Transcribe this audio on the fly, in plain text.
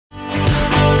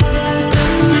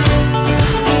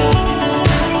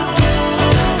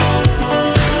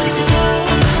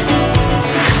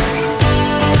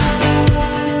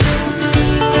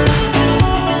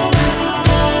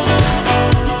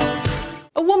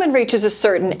woman reaches a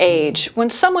certain age, when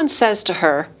someone says to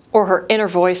her, or her inner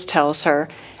voice tells her,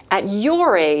 at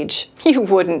your age, you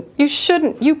wouldn't, you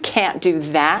shouldn't, you can't do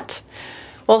that.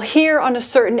 Well, here on A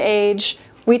Certain Age,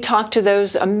 we talk to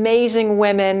those amazing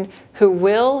women who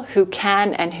will, who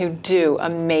can, and who do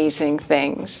amazing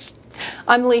things.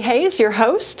 I'm Lee Hayes, your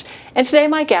host, and today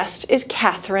my guest is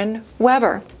Katharine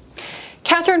Weber.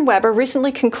 Katharine Weber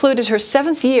recently concluded her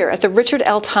 7th year at the Richard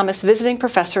L. Thomas Visiting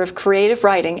Professor of Creative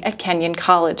Writing at Kenyon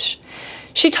College.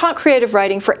 She taught creative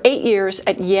writing for 8 years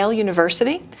at Yale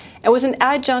University and was an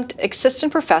adjunct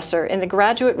assistant professor in the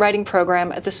graduate writing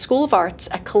program at the School of Arts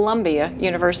at Columbia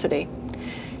University.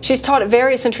 She's taught at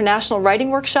various international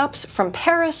writing workshops from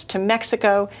Paris to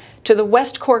Mexico to the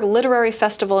West Cork Literary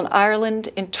Festival in Ireland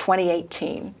in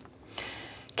 2018.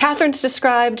 Katharine's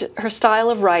described her style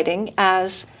of writing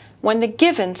as when the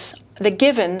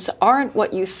givens aren't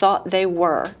what you thought they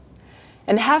were.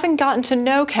 And having gotten to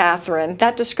know Katharine,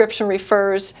 that description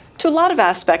refers to a lot of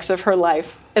aspects of her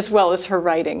life as well as her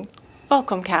writing.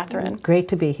 Welcome, Katharine. Great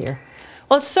to be here.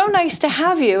 Well, it's so nice to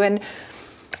have you, and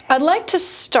I'd like to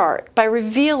start by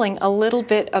revealing a little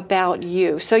bit about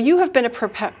you. So you have been a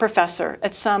professor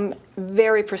at some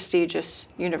very prestigious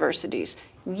universities,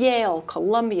 Yale,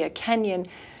 Columbia, Kenyon.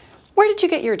 Where did you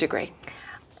get your degree?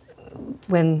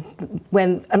 When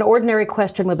an ordinary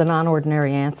question with a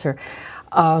non-ordinary answer,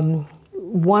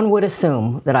 one would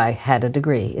assume that I had a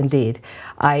degree, indeed.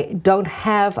 I don't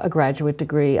have a graduate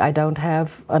degree. I don't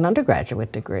have an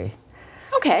undergraduate degree.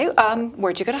 Okay,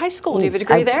 where'd you go to high school? Do you have a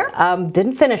degree there?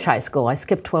 Didn't finish high school. I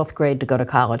skipped 12th grade to go to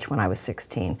college when I was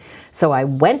 16. So I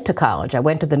went to college. I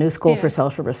went to the New School for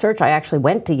Social Research. I actually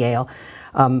went to Yale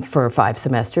for 5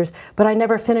 semesters, but I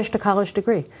never finished a college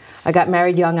degree. I got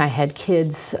married young, I had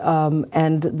kids,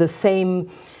 and the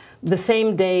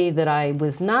same day that I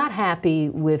was not happy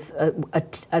with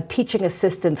a teaching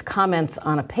assistant's comments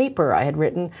on a paper I had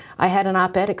written, I had an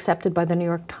op-ed accepted by the New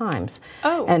York Times.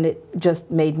 Oh. And it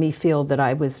just made me feel that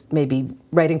I was maybe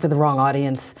writing for the wrong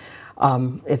audience,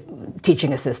 if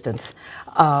teaching assistants.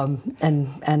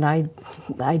 And I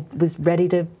was ready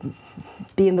to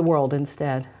be in the world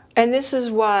instead. And this is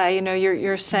why, you know,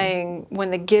 you're saying when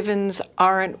the givens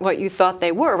aren't what you thought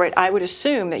they were, right? I would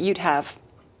assume that you'd have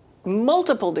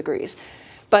multiple degrees.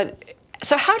 But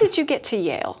so how did you get to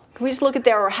Yale? Can we just look at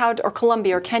there, or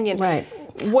Columbia or Kenyon? Right.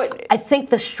 I think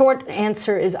the short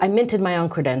answer is I minted my own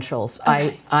credentials.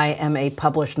 Okay. I am a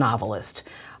published novelist.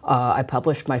 I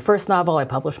published my first novel, I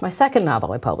published my second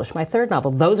novel, I published my third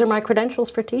novel. Those are my credentials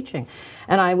for teaching.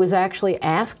 And I was actually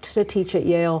asked to teach at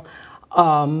Yale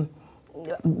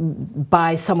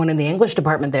by someone in the English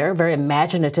department there, a very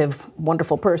imaginative,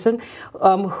 wonderful person,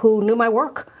 who knew my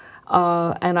work.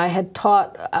 And I had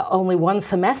taught only 1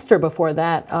 semester before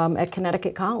that at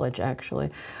Connecticut College, actually.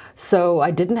 So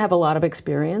I didn't have a lot of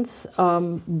experience,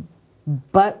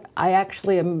 but I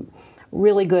actually am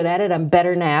really good at it. I'm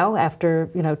better now after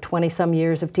 20-some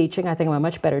years of teaching. I think I'm a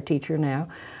much better teacher now.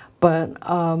 But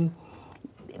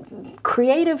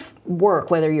creative work,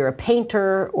 whether you're a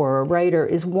painter or a writer,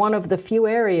 is one of the few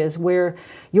areas where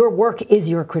your work is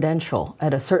your credential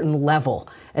at a certain level,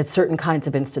 at certain kinds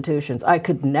of institutions. I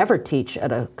could never teach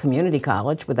at a community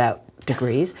college without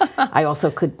degrees. I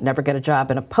also could never get a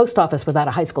job in a post office without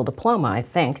a high school diploma, I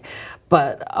think.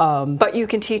 But you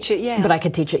can teach at Yale. But I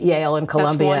could teach at Yale and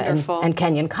Columbia and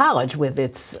Kenyon College with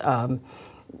its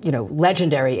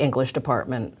legendary English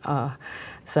department.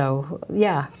 So,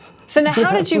 yeah. So now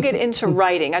how did you get into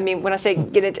writing? I mean, when I say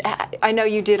get into, I know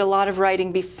you did a lot of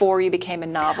writing before you became a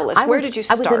novelist. Where did you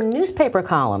start? I was a newspaper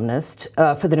columnist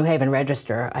for the New Haven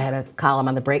Register. I had a column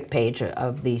on the break page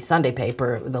of the Sunday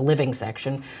paper, the living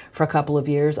section, for a couple of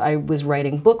years. I was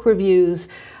writing book reviews,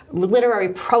 literary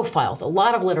profiles, a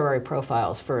lot of literary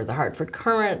profiles for the Hartford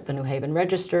Courant, the New Haven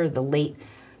Register, the late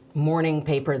morning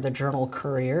paper, the Journal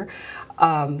Courier,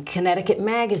 Connecticut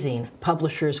Magazine,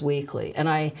 Publishers Weekly. And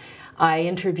I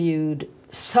interviewed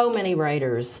so many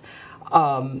writers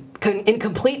in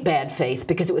complete bad faith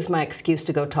because it was my excuse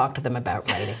to go talk to them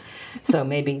about writing. So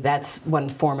maybe that's one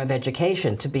form of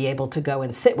education, to be able to go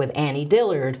and sit with Annie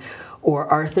Dillard or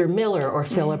Arthur Miller or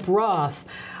Philip Roth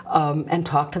and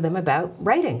talk to them about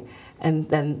writing. And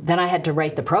then I had to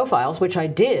write the profiles, which I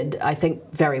did, I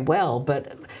think, very well.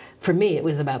 But for me, it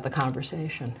was about the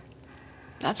conversation.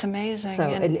 That's amazing. So,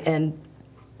 and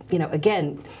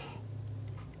again,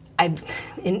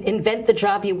 invent the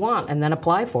job you want and then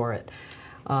apply for it.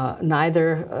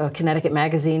 Neither Connecticut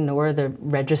Magazine nor the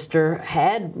Register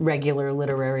had regular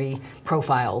literary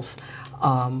profiles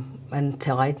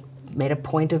until I made a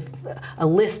point of a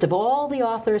list of all the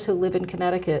authors who live in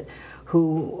Connecticut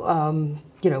who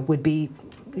would be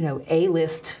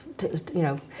A-list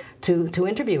to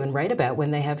interview and write about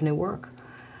when they have new work.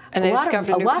 And they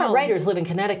discovered a new lot of column. writers live in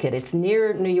Connecticut. It's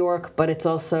near New York, but it's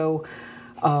also,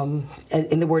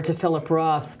 in the words of Philip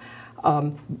Roth,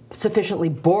 sufficiently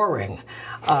boring.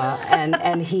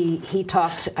 And he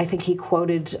talked, I think he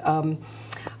quoted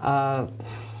a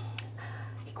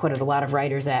lot of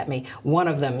writers at me. One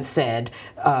of them said,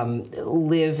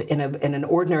 live in an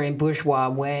ordinary and bourgeois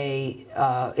way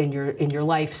in your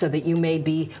life so that you may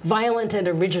be violent and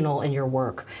original in your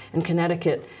work. And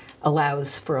Connecticut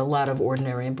allows for a lot of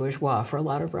ordinary and bourgeois for a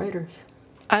lot of writers.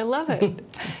 I love it.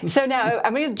 So now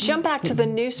I'm going to jump back to the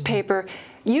newspaper.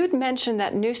 You'd mentioned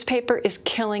that newspaper is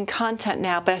killing content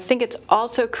now, but I think it's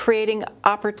also creating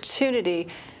opportunity.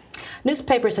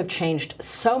 Newspapers have changed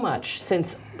so much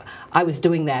since I was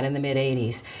doing that in the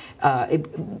mid-'80s.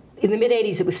 In the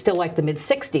mid-'80s, it was still like the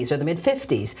mid-'60s or the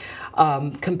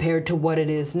mid-'50s compared to what it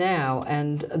is now.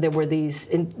 And there were these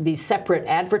separate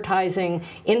advertising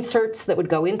inserts that would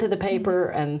go into the paper,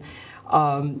 and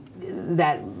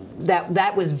that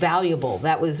was valuable.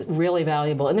 That was really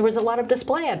valuable. And there was a lot of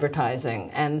display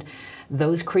advertising, and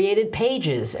those created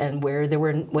pages, and where there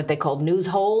were what they called news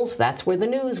holes, that's where the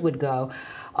news would go.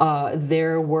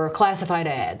 There were classified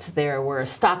ads. There were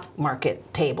stock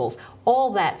market tables.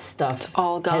 All that stuff it's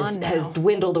all gone now. Has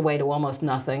dwindled away to almost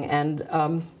nothing, and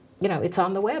it's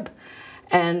on the web.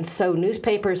 And so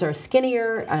newspapers are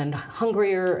skinnier and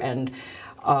hungrier, and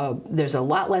there's a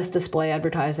lot less display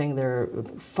advertising. There are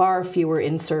far fewer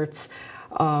inserts,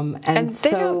 and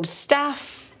they don't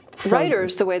staff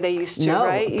writers the way they used to, no,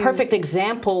 right? A perfect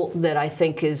example that I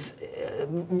think is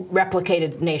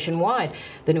replicated nationwide.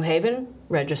 The New Haven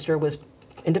Register was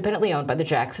independently owned by the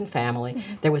Jackson family.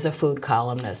 Mm-hmm. There was a food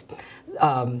columnist.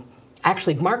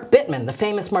 Actually, Mark Bittman, the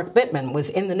famous Mark Bittman,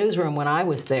 was in the newsroom when I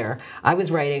was there. I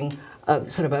was writing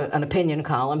sort of an opinion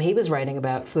column. He was writing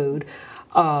about food.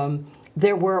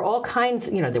 There were all kinds,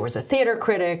 there was a theater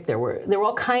critic, there were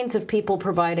all kinds of people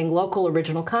providing local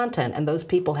original content, and those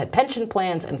people had pension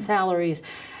plans and salaries,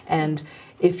 and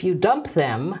if you dump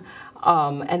them,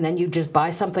 and then you just buy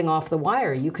something off the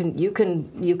wire, you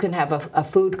can have a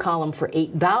food column for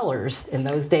 $8 in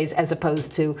those days, as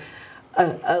opposed to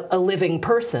a living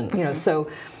person, So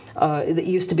it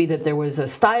used to be that there was a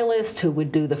stylist who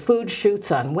would do the food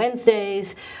shoots on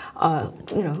Wednesdays.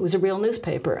 It was a real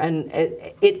newspaper, and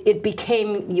it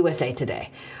became USA Today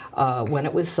when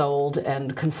it was sold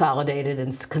and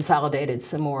consolidated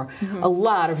some more. Mm-hmm. A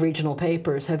lot of regional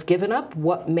papers have given up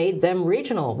what made them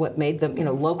regional, what made them,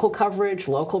 local coverage,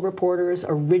 local reporters,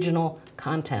 original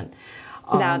content.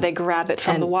 Now they grab it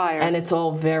from the wire. And it's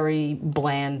all very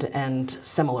bland and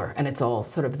similar, and it's all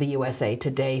sort of the USA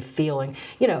Today feeling.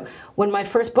 When my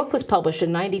first book was published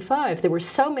in '95, there were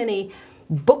so many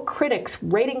book critics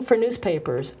writing for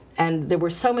newspapers, and there were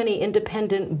so many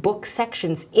independent book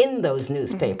sections in those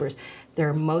newspapers. Mm-hmm.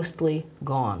 They're mostly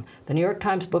gone. The New York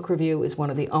Times Book Review is one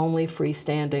of the only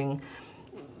freestanding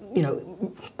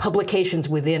publications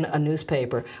within a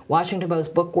newspaper. Washington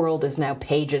Post Book World is now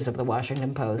pages of the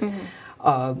Washington Post. Mm-hmm.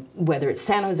 Whether it's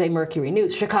San Jose Mercury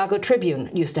News, Chicago Tribune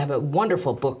used to have a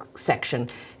wonderful book section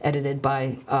edited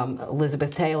by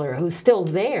Elizabeth Taylor, who's still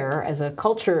there as a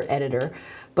culture editor,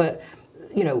 but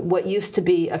what used to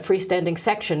be a freestanding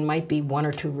section might be one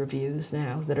or two reviews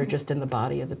now that are just in the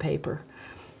body of the paper.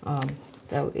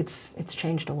 So it's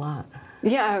changed a lot.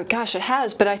 Yeah, gosh, it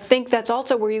has. But I think that's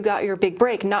also where you got your big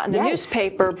break, not in the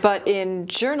newspaper, but in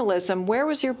journalism. Where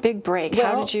was your big break? Well,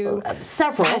 how did you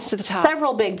rise to the top?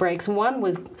 Several big breaks. One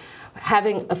was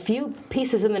having a few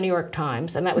pieces in the New York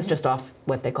Times, and that was just off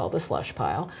what they call the slush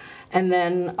pile, and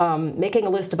then making a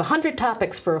list of 100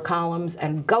 topics for columns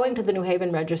and going to the New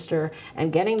Haven Register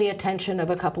and getting the attention of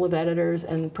a couple of editors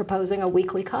and proposing a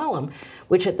weekly column,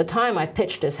 which at the time I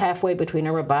pitched as halfway between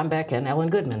Irma Bombeck and Ellen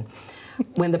Goodman.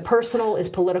 When the personal is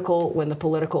political, when the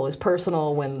political is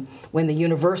personal, when the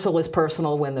universal is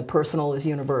personal, when the personal is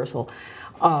universal.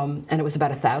 And it was about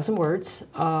 1,000 words,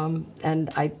 and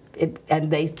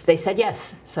they said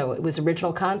yes. So it was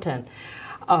original content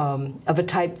of a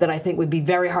type that I think would be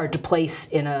very hard to place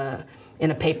in a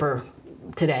paper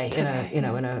today,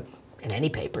 in any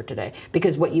paper today,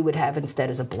 because what you would have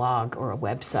instead is a blog or a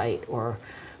website or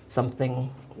something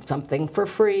for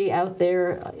free out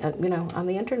there, on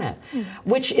the internet,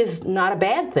 which is not a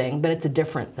bad thing, but it's a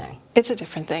different thing. It's a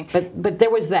different thing. But there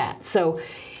was that. So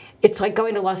it's like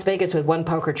going to Las Vegas with one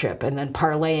poker chip and then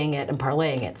parlaying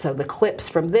it. So the clips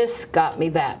from this got me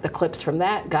that. The clips from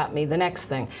that got me the next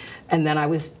thing. And then I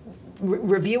was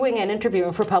reviewing and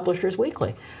interviewing for Publishers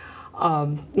Weekly.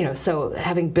 So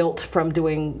having built from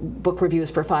doing book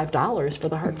reviews for $5 for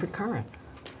the Hartford Courant.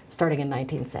 starting in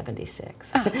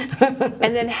 1976.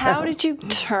 And then how did you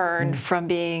turn from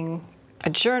being a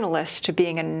journalist to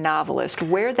being a novelist?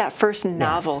 Where'd that first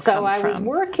novel come from? So I was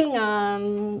working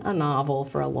on a novel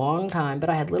for a long time, but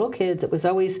I had little kids. It was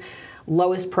always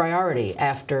lowest priority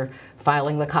after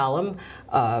filing the column,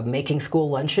 making school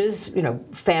lunches, you know,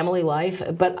 family life.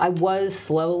 But I was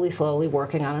slowly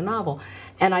working on a novel.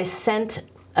 And I sent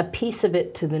a piece of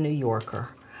it to the New Yorker,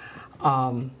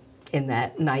 in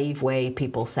that naive way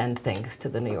people send things to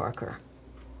the New Yorker.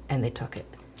 And they took it.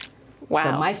 Wow.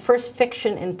 So my first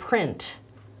fiction in print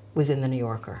was in the New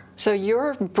Yorker. So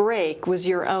your break was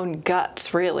your own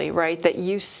guts, really, right? That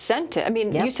you sent it. I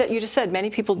mean, Yep. you just said many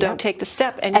people don't take the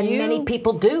step, and many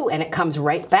people do, and it comes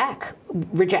right back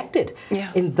rejected. Yeah.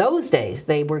 In those days,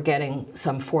 they were getting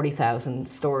some 40,000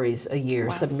 stories a year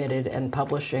submitted and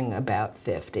publishing about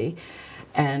 50.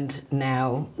 And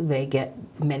now they get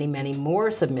many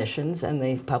more submissions, and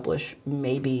they publish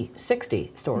maybe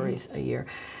 60 stories a year.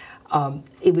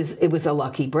 It was a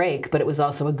lucky break, but it was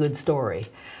also a good story.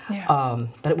 Yeah.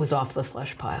 But it was off the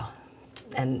slush pile.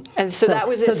 And so that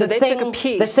was it. So they took a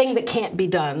piece. The thing that can't be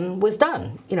done was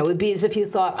done. You know, it would be as if you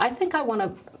thought, I think I want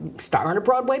to star in a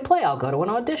Broadway play. I'll go to an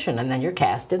audition, and then you're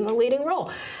cast in the leading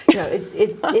role. You know,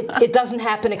 it doesn't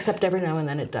happen, except every now and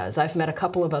then it does. I've met a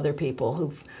couple of other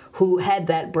people who had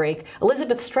that break.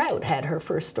 Elizabeth Strout had her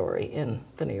first story in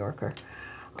the New Yorker.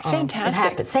 Fantastic. It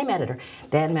happens. Same editor,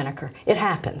 Dan Menaker. It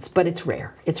happens, but it's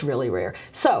rare. It's really rare.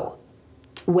 So,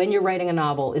 when you're writing a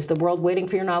novel, is the world waiting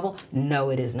for your novel? No,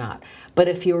 it is not. But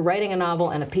if you're writing a novel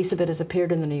and a piece of it has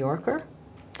appeared in the New Yorker,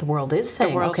 the world is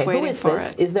saying, okay, who is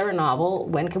this? Is there a novel?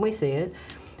 When can we see it?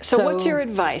 So what's your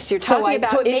advice? You're talking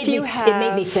about it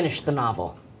made me finish the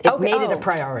novel. It made it a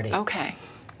priority. Okay.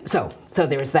 So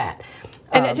there's that.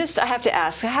 And I have to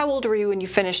ask, how old were you when you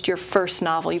finished your first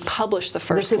novel? You published the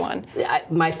first one.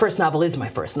 My first novel is my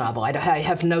first novel. I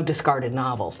have no discarded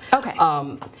novels. Okay.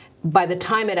 By the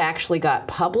time it actually got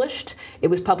published, it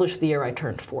was published the year I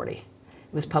turned 40. It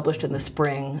was published in the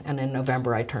spring, and in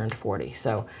November I turned 40.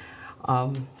 So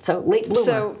late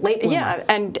bloomer. Late bloomer. Yeah,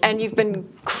 and you've been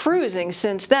cruising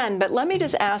since then. But let me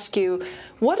just ask you,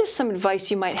 what is some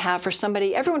advice you might have for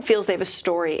somebody? Everyone feels they have a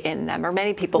story in them, or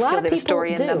many people feel they have a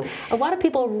story in them. A lot of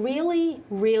people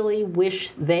really wish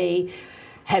they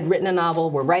had written a novel,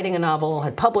 were writing a novel,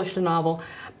 had published a novel,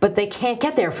 but they can't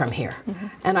get there from here. Mm-hmm.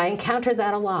 And I encounter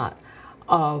that a lot.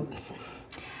 I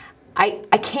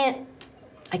can't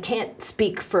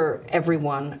speak for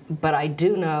everyone, but I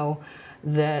do know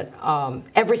that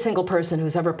every single person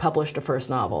who's ever published a first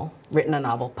novel, written a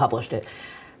novel, published it,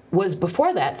 was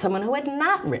before that someone who had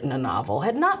not written a novel,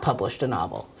 had not published a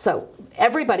novel. So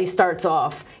everybody starts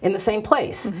off in the same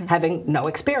place, having no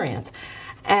experience.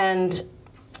 And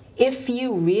if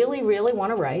you really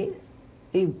want to write,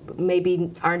 you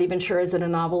maybe aren't even sure is it a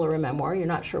novel or a memoir, you're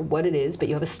not sure what it is, but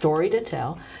you have a story to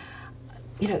tell,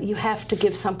 you know, you have to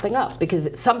give something up because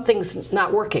something's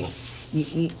not working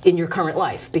in your current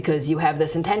life because you have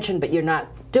this intention, but you're not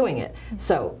doing it.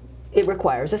 So it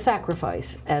requires a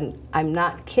sacrifice. And I'm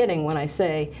not kidding when I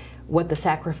say what the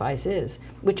sacrifice is,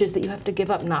 which is that you have to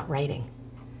give up not writing.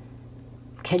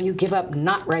 Can you give up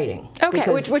not writing? Okay,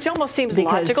 which almost seems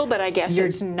logical, but I guess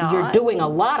it's not. You're doing a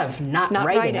lot of not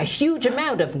writing, a huge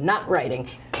amount of not writing.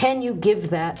 Can you give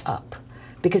that up?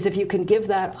 Because if you can give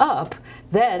that up,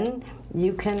 then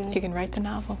you can write the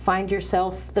novel. Find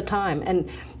yourself the time. And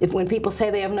when people say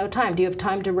they have no time, do you have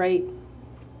time to write?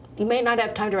 You may not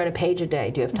have time to write a page a day.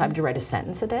 Do you have time to write a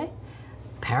sentence a day?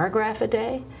 Paragraph a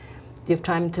day? Do you have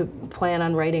time to plan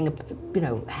on writing,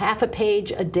 half a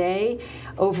page a day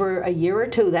over a year or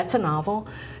two? That's a novel.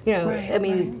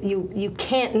 You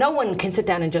can't, no one can sit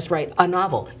down and just write a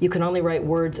novel. You can only write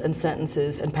words and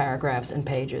sentences and paragraphs and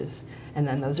pages, and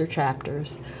then those are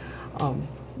chapters.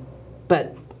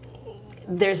 But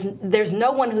there's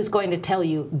no one who's going to tell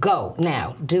you, go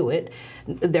now, do it.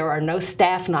 There are no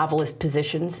staff novelist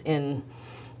positions in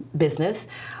business.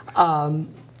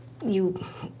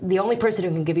 The only person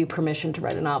who can give you permission to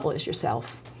write a novel is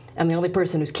yourself. And the only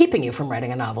person who's keeping you from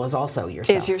writing a novel is also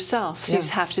yourself. Is yourself. So you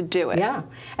just have to do it. Yeah.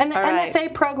 And the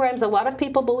MFA programs, a lot of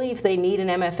people believe they need an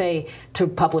MFA to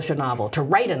publish a novel, to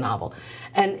write a novel.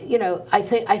 And,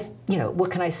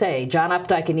 what can I say? John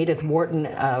Updike and Edith Wharton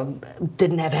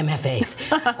didn't have MFAs.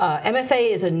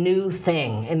 MFA is a new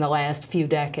thing in the last few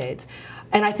decades.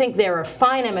 And I think there are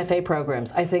fine MFA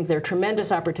programs. I think there are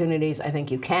tremendous opportunities. I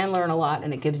think you can learn a lot,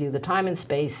 and it gives you the time and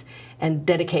space and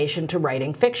dedication to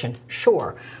writing fiction,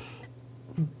 sure.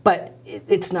 But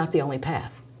it's not the only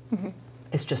path.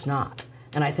 It's just not.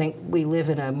 And I think we live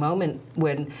in a moment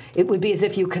when it would be as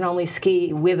if you can only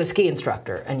ski with a ski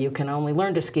instructor, and you can only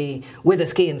learn to ski with a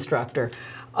ski instructor.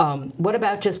 What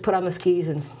about just put on the skis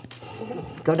and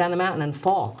go down the mountain and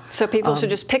fall? So people should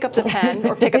just pick up the pen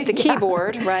or pick up the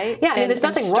keyboard, right? Yeah, I mean, there's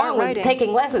nothing wrong with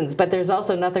taking lessons, but there's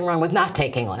also nothing wrong with not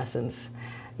taking lessons.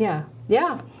 Yeah,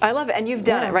 yeah. I love it, and you've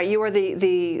done it, right? You are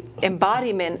the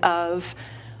embodiment of,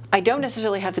 I don't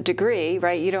necessarily have the degree,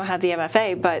 right? You don't have the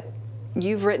MFA, but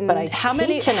you've written how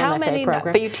many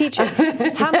program. But you teach it.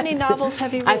 How many novels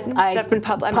have you written that have been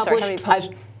published? I'm sorry, how many published?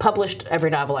 I've published every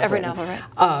novel I've written. Every novel,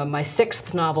 right. My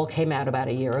 6th novel came out about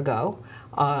a year ago,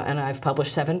 and I've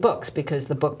published 7 books, because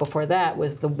the book before that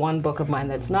was the one book of mine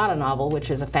that's not a novel,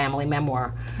 which is a family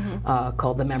memoir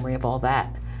called The Memory of All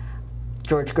That.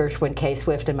 George Gershwin, Kay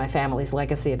Swift, and My Family's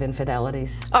Legacy of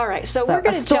Infidelities. All right, so we're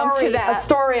going to jump to that. A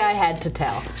story I had to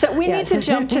tell. So we need to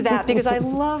jump to that, because I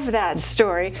love that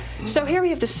story. So here we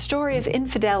have the story of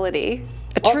infidelity,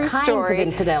 a true story. All kinds of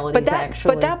infidelities,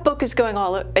 actually. But that book is going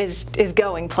is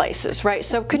going places, right?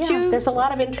 So could you? There's a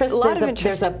lot of interest.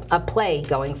 There's a play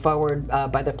going forward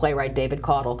by the playwright David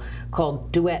Caudle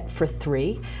called Duet for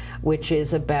Three, which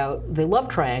is about the love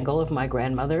triangle of my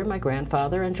grandmother, my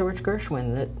grandfather, and George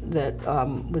Gershwin that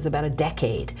was about a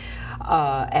decade.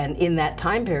 And in that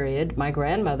time period, my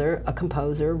grandmother, a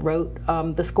composer, wrote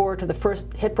the score to the first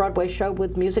hit Broadway show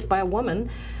with music by a woman.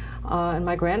 And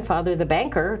my grandfather, the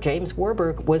banker, James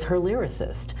Warburg, was her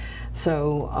lyricist.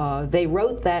 So they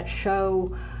wrote that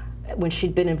show when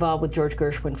she'd been involved with George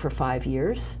Gershwin for 5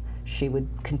 years. She would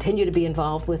continue to be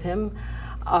involved with him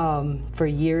for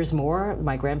years more.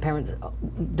 My grandparents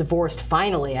divorced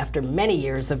finally after many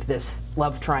years of this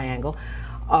love triangle.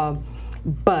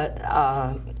 But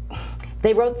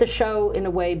they wrote the show in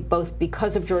a way both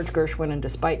because of George Gershwin and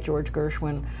despite George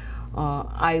Gershwin.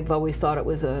 I've always thought it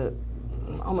was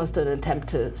almost an attempt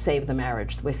to save the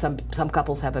marriage, the way some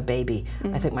couples have a baby.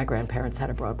 I think my grandparents had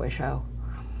a Broadway show.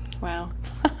 Wow.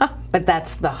 But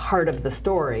that's the heart of the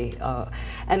story,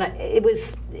 and it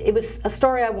was a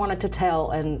story I wanted to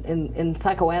tell, and in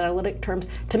psychoanalytic terms,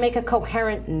 to make a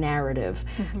coherent narrative,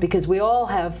 because we all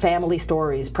have family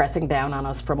stories pressing down on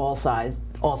us from all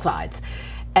sides.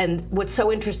 And what's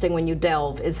so interesting when you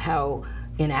delve is how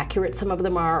inaccurate some of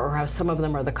them are, or how some of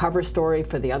them are the cover story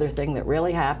for the other thing that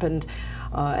really happened.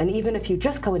 And even if you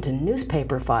just go into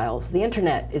newspaper files, the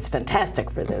internet is fantastic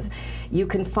for this. You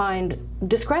can find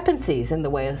discrepancies in the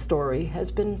way a story has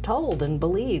been told and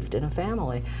believed in a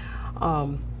family.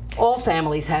 All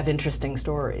families have interesting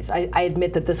stories. I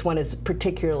admit that this one is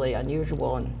particularly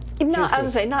unusual and juicy. I was going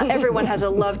to say, not everyone has a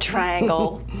love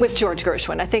triangle with George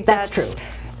Gershwin. I think that's true.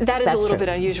 That is a little bit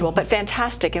unusual, but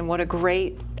fantastic, and what a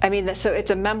great, I mean, so it's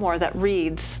a memoir that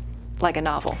reads like a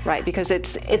novel, right? Because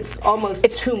it's almost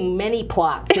too many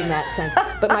plots in that sense.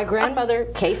 But my grandmother,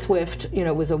 Kay Swift,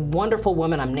 was a wonderful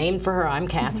woman. I'm named for her. I'm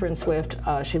Katharine Swift.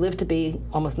 She lived to be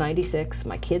almost 96.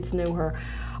 My kids knew her.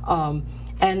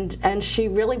 And she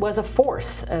really was a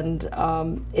force. And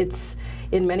it's,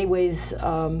 in many ways,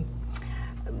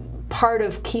 part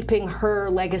of keeping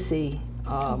her legacy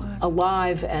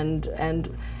alive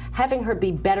and having her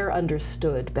be better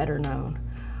understood, better known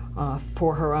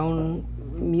for her own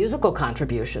musical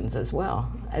contributions as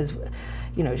well as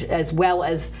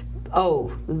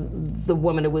the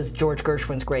woman who was George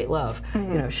Gershwin's great love.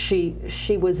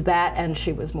 She was that, and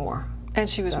she was more. And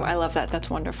she was more. I love that. That's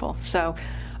wonderful. So,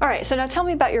 all right. So now tell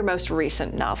me about your most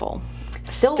recent novel,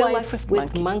 Still Life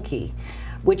with Monkey,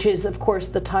 which is, of course,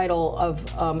 the title of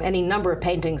any number of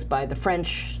paintings by the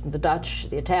French, the Dutch,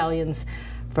 the Italians,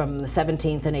 from the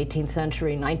 17th and 18th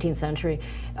century, 19th century.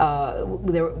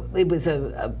 It was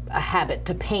a habit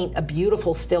to paint a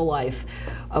beautiful still life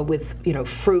with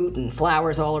fruit and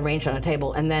flowers all arranged on a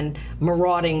table, and then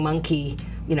marauding monkey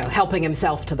helping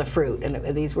himself to the fruit. And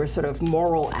these were sort of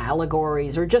moral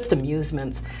allegories or just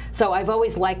amusements. So I've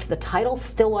always liked the title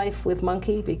Still Life with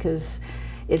Monkey, because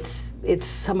it's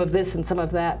some of this and some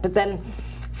of that. But then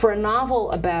for a novel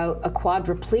about a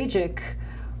quadriplegic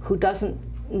who doesn't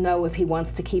know if he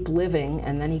wants to keep living,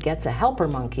 and then he gets a helper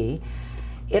monkey,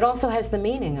 it also has the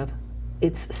meaning of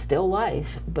it's still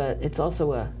life, but it's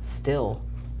also a still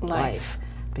life,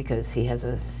 because he has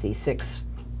a C6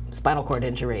 spinal cord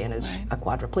injury and is a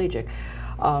quadriplegic.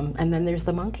 And then there's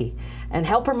the monkey. And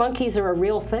helper monkeys are a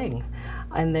real thing,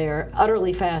 and they're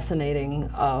utterly fascinating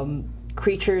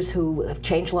creatures who have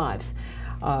changed lives.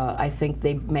 I think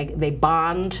they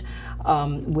bond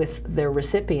with their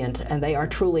recipient, and they are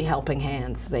truly helping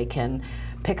hands. They can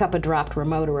pick up a dropped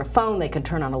remote or a phone. They can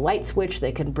turn on a light switch.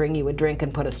 They can bring you a drink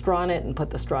and put a straw in it and put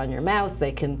the straw in your mouth.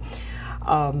 They can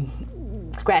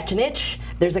scratch an itch.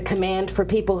 There's a command for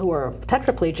people who are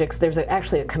tetraplegics. There's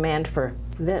actually a command for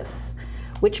this,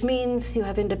 which means you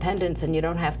have independence and you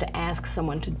don't have to ask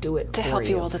someone to do it to help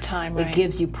you all the time, right? It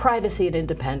gives you privacy and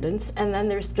independence, and then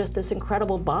there's just this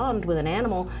incredible bond with an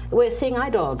animal, the way a seeing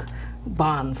eye dog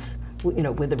bonds, you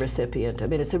know, with the recipient. I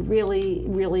mean, it's a really,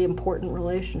 really important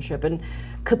relationship. And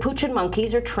capuchin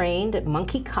monkeys are trained at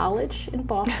Monkey College in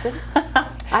Boston.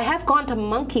 I have gone to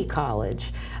Monkey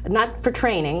College, not for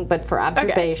training, but for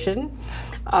observation.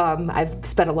 Okay. I've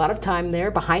spent a lot of time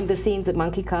there, behind the scenes at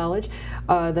Monkey College.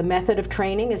 The method of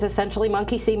training is essentially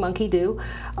monkey see, monkey do.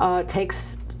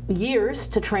 Takes years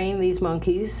to train these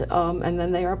monkeys, and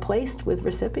then they are placed with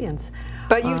recipients.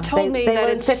 But you told me that they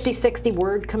learn it's 50, 60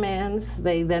 word commands.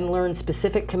 They then learn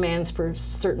specific commands for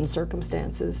certain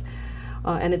circumstances.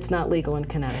 And it's not legal in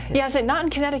Connecticut. Yeah, I said not in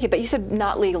Connecticut, but you said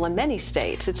not legal in many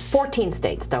states. It's 14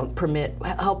 states don't permit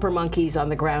helper monkeys on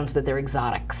the grounds that they're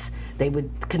exotics. They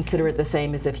would consider it the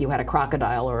same as if you had a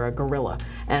crocodile or a gorilla,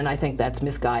 and I think that's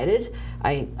misguided.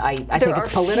 I think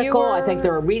it's political. I think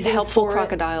there are reasons helpful for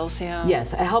crocodiles. Yeah.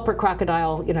 Yes, a helper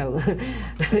crocodile, you know,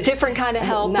 different kind of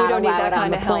help. Not we don't need allowed that kind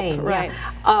on the of plane. help, right?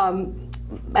 Yeah.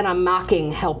 And I'm mocking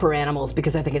helper animals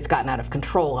because I think it's gotten out of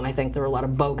control, and I think there are a lot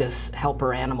of bogus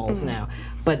helper animals now.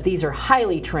 But these are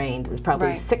highly trained. There's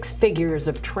probably 6 figures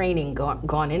of training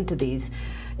gone into these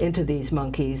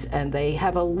monkeys, and they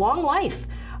have a long life.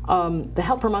 The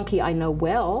helper monkey I know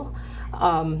well,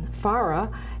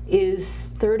 Farah,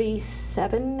 is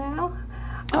 37 now.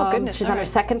 Oh, goodness. She's on her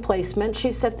second placement.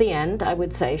 She's at the end, I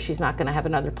would say. She's not going to have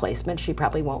another placement. She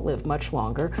probably won't live much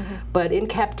longer. But in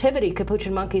captivity,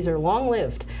 capuchin monkeys are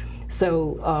long-lived.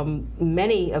 So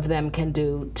many of them can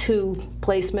do 2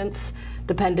 placements,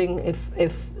 depending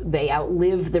if they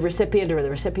outlive the recipient or the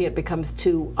recipient becomes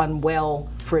too unwell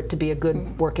for it to be a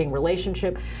good working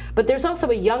relationship. But there's also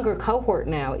a younger cohort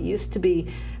now. It used to be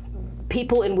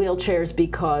people in wheelchairs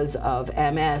because of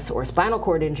MS or spinal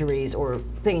cord injuries or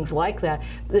things like that.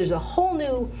 There's a whole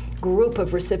new group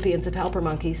of recipients of helper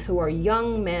monkeys who are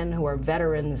young men who are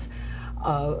veterans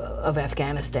of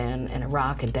Afghanistan and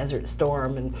Iraq and Desert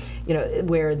Storm, and you know,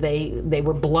 where they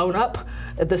were blown up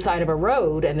at the side of a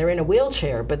road and they're in a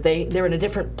wheelchair, but they're in a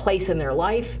different place in their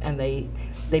life, and they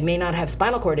may not have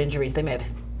spinal cord injuries, they may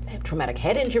have traumatic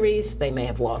head injuries, they may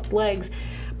have lost legs.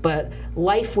 But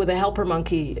life with a helper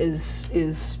monkey is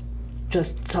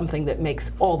just something that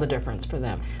makes all the difference for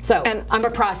them. So, and I'm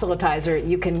a proselytizer.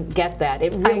 You can get that.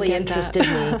 It really interested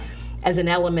me as an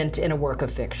element in a work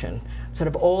of fiction. Sort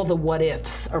of all the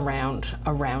what-ifs around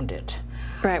it.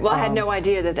 Right. Well, I had no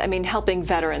idea that. I mean, helping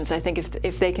veterans. I think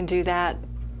if they can do that,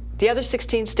 the other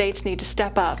 16 states need to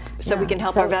step up so we can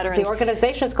help our veterans. The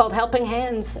organization is called Helping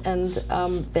Hands, and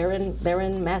they're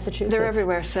in Massachusetts. They're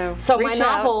everywhere. So my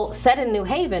novel, set in New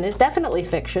Haven, is definitely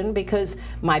fiction because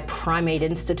my Primate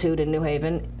Institute in New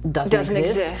Haven doesn't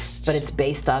exist, but it's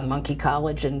based on Monkey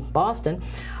College in Boston,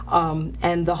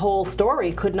 and the whole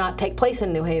story could not take place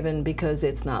in New Haven because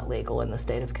it's not legal in the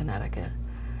state of Connecticut.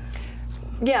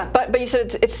 Yeah, but you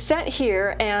said it's set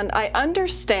here, and I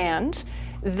understand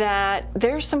that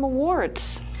there's some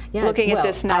awards looking at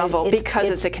this novel because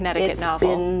it's a Connecticut novel.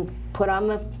 It's been put on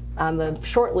the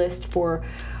short list for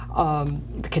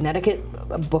the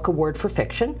Connecticut Book Award for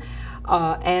Fiction,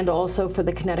 and also for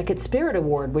the Connecticut Spirit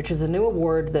Award, which is a new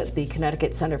award that the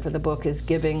Connecticut Center for the Book is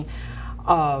giving.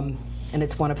 And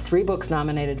it's one of 3 books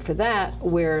nominated for that,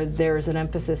 where there's an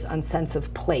emphasis on sense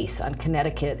of place, on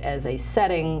Connecticut as a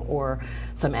setting or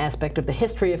some aspect of the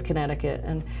history of Connecticut.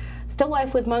 And Still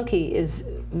Life with Monkey is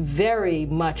very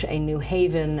much a New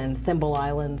Haven and Thimble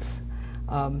Islands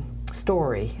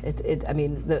story. I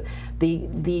mean,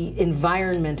 the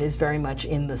environment is very much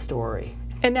in the story.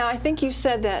 And now I think you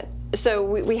said that, so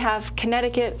we have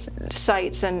Connecticut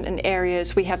sites and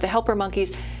areas, we have the helper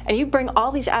monkeys, and you bring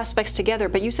all these aspects together,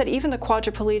 but you said even the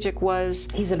quadriplegic was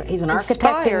He's an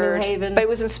architect in New Haven. But it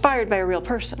was inspired by a real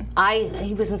person.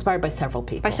 He was inspired by several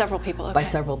people. By several people, okay. By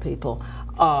several people,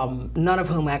 none of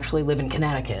whom actually live in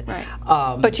Connecticut. Right.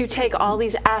 But you take all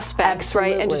these aspects,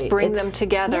 right, and just bring them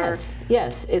together.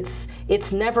 Yes.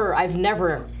 I've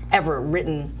never ever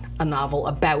written a novel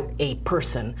about a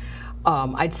person.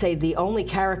 I'd say the only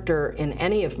character in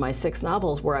any of my 6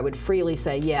 novels where I would freely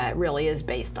say, yeah, it really is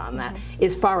based on that,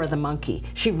 is Farah the monkey.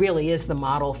 She really is the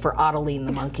model for Adeline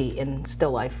the monkey in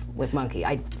Still Life with Monkey.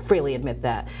 I freely admit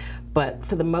that. But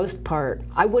for the most part,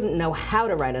 I wouldn't know how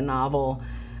to write a novel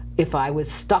if I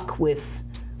was stuck with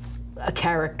a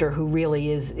character who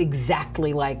really is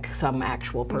exactly like some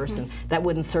actual person. That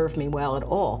wouldn't serve me well at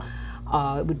all.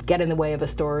 It would get in the way of a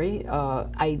story.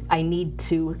 I need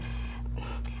to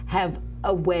have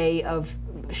a way of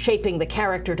shaping the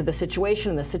character to the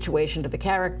situation and the situation to the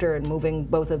character and moving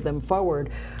both of them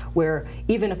forward, where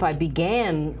even if I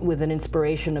began with an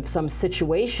inspiration of some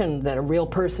situation that a real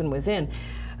person was in,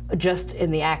 just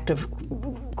in the act of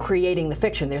creating the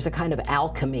fiction, there's a kind of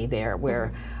alchemy there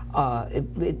where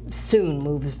it soon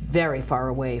moves very far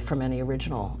away from any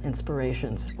original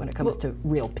inspirations when it comes to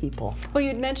real people. Well,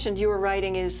 you'd mentioned your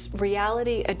writing is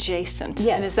reality adjacent.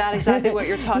 Yes. And is that exactly what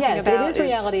you're talking yes, about? Yes, it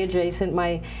is reality adjacent.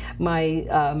 My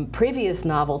previous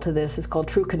novel to this is called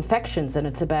True Confections, and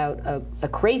it's about a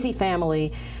crazy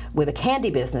family with a candy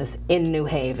business in New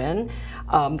Haven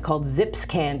called Zips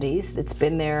Candies. It's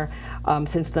been there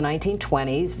since the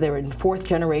 1920s. They're in fourth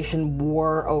generation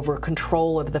war over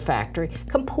control of the factory.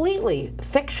 Completely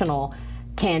fictional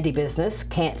candy business,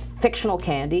 fictional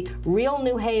candy, real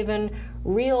New Haven,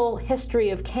 real history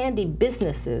of candy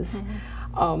businesses.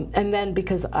 And then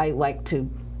because I like to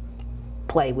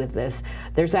play with this,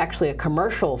 there's actually a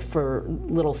commercial for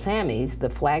Little Sammy's, the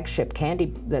flagship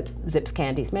candy that Zips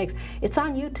Candies makes. It's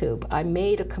on YouTube. I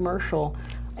made a commercial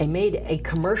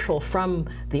from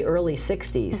the early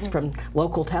 60s from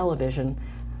local television,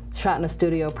 shot in a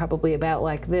studio probably about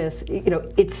like this. You know,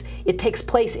 it takes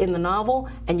place in the novel,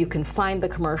 and you can find the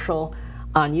commercial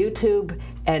on YouTube,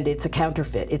 and it's a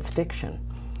counterfeit. It's fiction.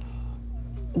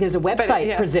 There's a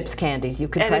website for Zips Candies. You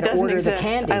can try to order the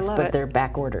candies, but they're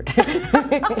back-ordered.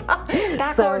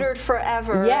 Back-ordered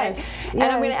forever. Yes, right? And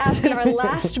I'm going to ask in our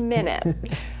last minute,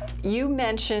 you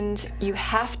mentioned you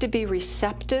have to be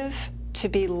receptive to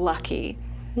be lucky.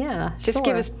 Yeah, Just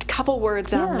give us a couple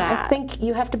words on that. I think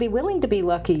you have to be willing to be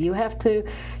lucky. You have to,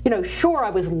 you know, sure, I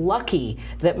was lucky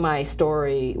that my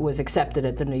story was accepted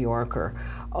at the New Yorker,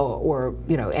 or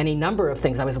you know, any number of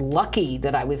things. I was lucky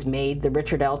that I was made the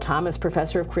Richard L. Thomas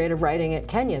Professor of Creative Writing at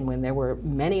Kenyon when there were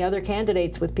many other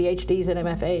candidates with PhDs and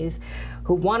MFAs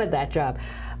who wanted that job.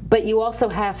 But you also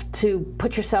have to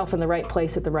put yourself in the right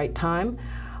place at the right time.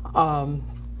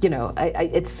 You know,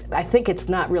 I think it's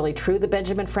not really true that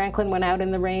Benjamin Franklin went out in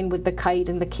the rain with the kite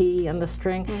and the key and the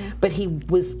string, but he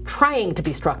was trying to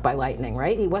be struck by lightning,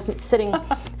 right? He wasn't sitting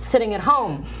at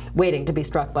home waiting to be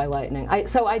struck by lightning.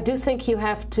 So I do think you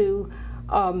have to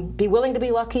be willing to be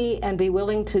lucky and be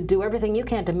willing to do everything you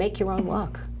can to make your own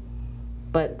luck.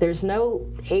 But there's no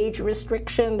age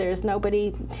restriction. There's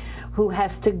nobody who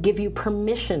has to give you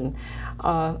permission,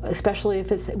 especially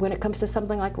if it's when it comes to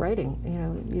something like writing. You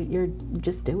know, you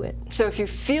just do it. So if you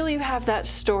feel you have that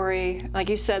story, like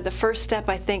you said, the first step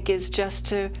I think is just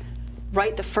to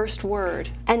write the first word.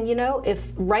 And you know,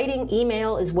 if writing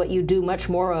email is what you do much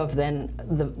more of than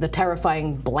the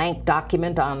terrifying blank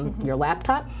document on your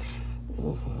laptop,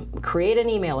 create an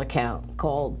email account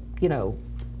called, you know,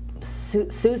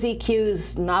 Susie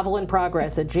Q's novel in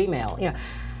progress at Gmail. You know,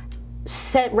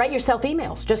 write yourself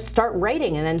emails. Just start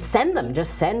writing and then send them.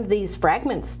 Just send these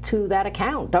fragments to that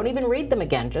account. Don't even read them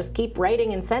again. Just keep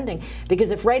writing and sending.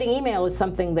 Because if writing email is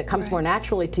something that comes more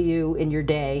naturally to you in your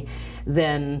day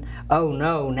than, oh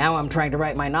no, now I'm trying to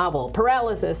write my novel,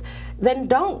 paralysis, then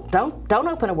don't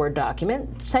open a Word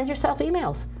document. Send yourself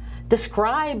emails.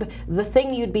 Describe the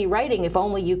thing you'd be writing if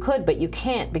only you could, but you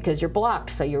can't because you're blocked,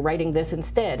 so you're writing this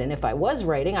instead. And if I was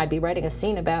writing, I'd be writing a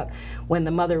scene about when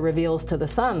the mother reveals to the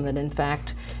son that in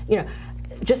fact, you know,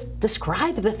 just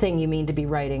describe the thing you mean to be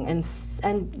writing, and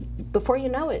before you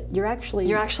know it, you're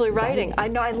actually writing. I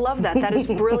know, I love that. That is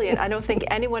brilliant. I don't think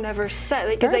anyone ever said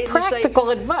it. It's very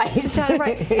practical advice.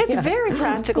 Right. It's very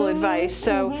practical advice.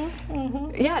 So,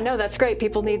 yeah, no, that's great.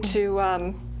 People need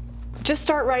to just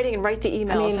start writing and write the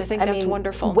emails. I think that's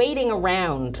wonderful. Waiting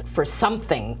around for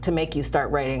something to make you start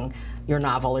writing your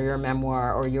novel or your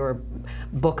memoir or your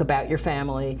book about your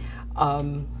family,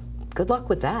 good luck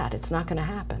with that. It's not going to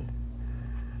happen.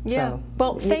 Yeah. So,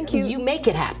 well, thank you. You make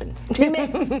it happen.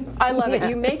 I love it.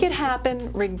 You make it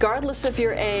happen regardless of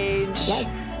your age.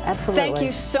 Yes, absolutely. Thank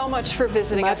you so much for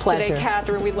visiting us today,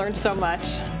 Katharine. We learned so much.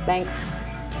 Thanks.